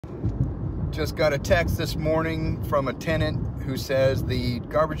Just got a text this morning from a tenant who says the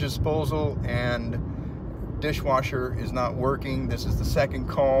garbage disposal and dishwasher is not working. This is the second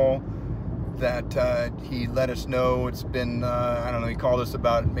call that he let us know. It's been, I don't know, he called us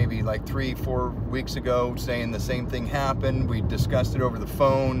about maybe like 3-4 weeks ago saying the same thing happened. We discussed it over the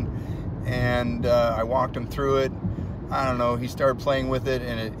phone and I walked him through it. I don't know, he started playing with it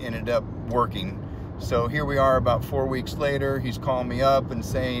and it ended up working. So here we are about 4 weeks later. He's calling me up and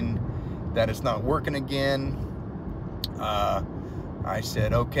saying that it's not working again. I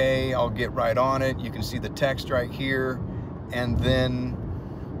said, okay, I'll get right on it. You can see the text right here. And then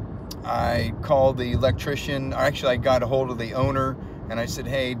I called the electrician. Actually, I got a hold of the owner and I said,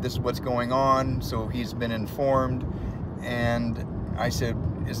 hey, this is what's going on. So he's been informed. And I said,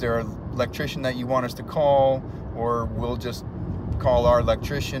 is there an electrician that you want us to call, or we'll just call our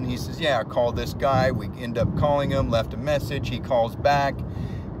electrician? He says, yeah, call this guy. We end up calling him, left a message. He calls back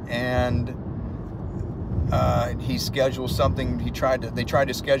and he scheduled something. They tried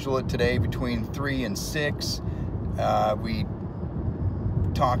to schedule it today between 3 and 6. We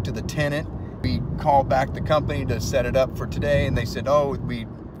talked to the tenant. We called back the company to set it up for today, and they said, oh, we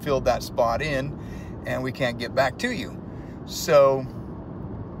filled that spot in and we can't get back to you. So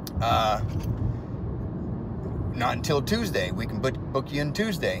not until Tuesday. We can book you in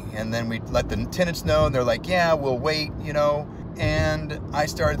Tuesday. And then we let the tenants know, and they're like, yeah, we'll wait, you know. And I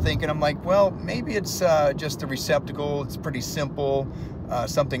started thinking, I'm like, well, maybe it's just a receptacle. It's pretty simple,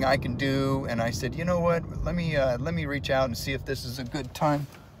 something I can do. And I said, you know what, let me reach out and see if this is a good time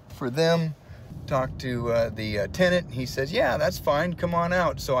for them. Talk to the tenant. He says, yeah, that's fine, come on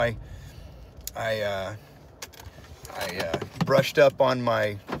out. So I brushed up on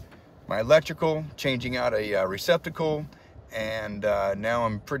my electrical, changing out a receptacle, and now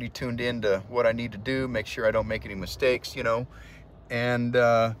I'm pretty tuned in to what I need to do, make sure I don't make any mistakes, you know. And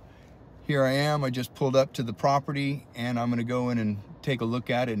here I am. I just pulled up to the property, and I'm gonna go in and take a look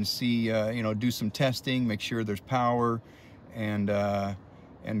at it and see, you know, do some testing, make sure there's power, and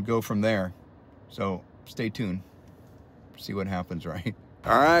go from there. So stay tuned, see what happens, right?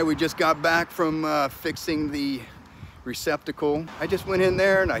 All right, we just got back from fixing the receptacle. I just went in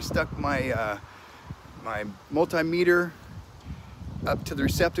there and I stuck my my multimeter up to the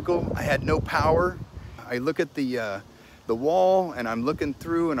receptacle. I had no power. I look at the wall and I'm looking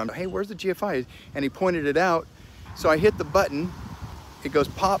through and I'm, hey, where's the GFI? And he pointed it out. So I hit the button, it goes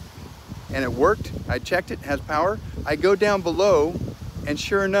pop, and it worked. I checked it, has power. I go down below and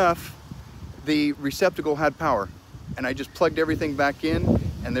sure enough, the receptacle had power. And I just plugged everything back in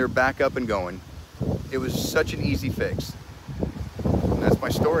and they're back up and going. It was such an easy fix. And that's my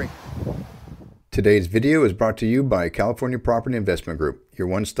story. Today's video is brought to you by California Property Investment Group, your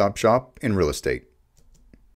one-stop shop in real estate.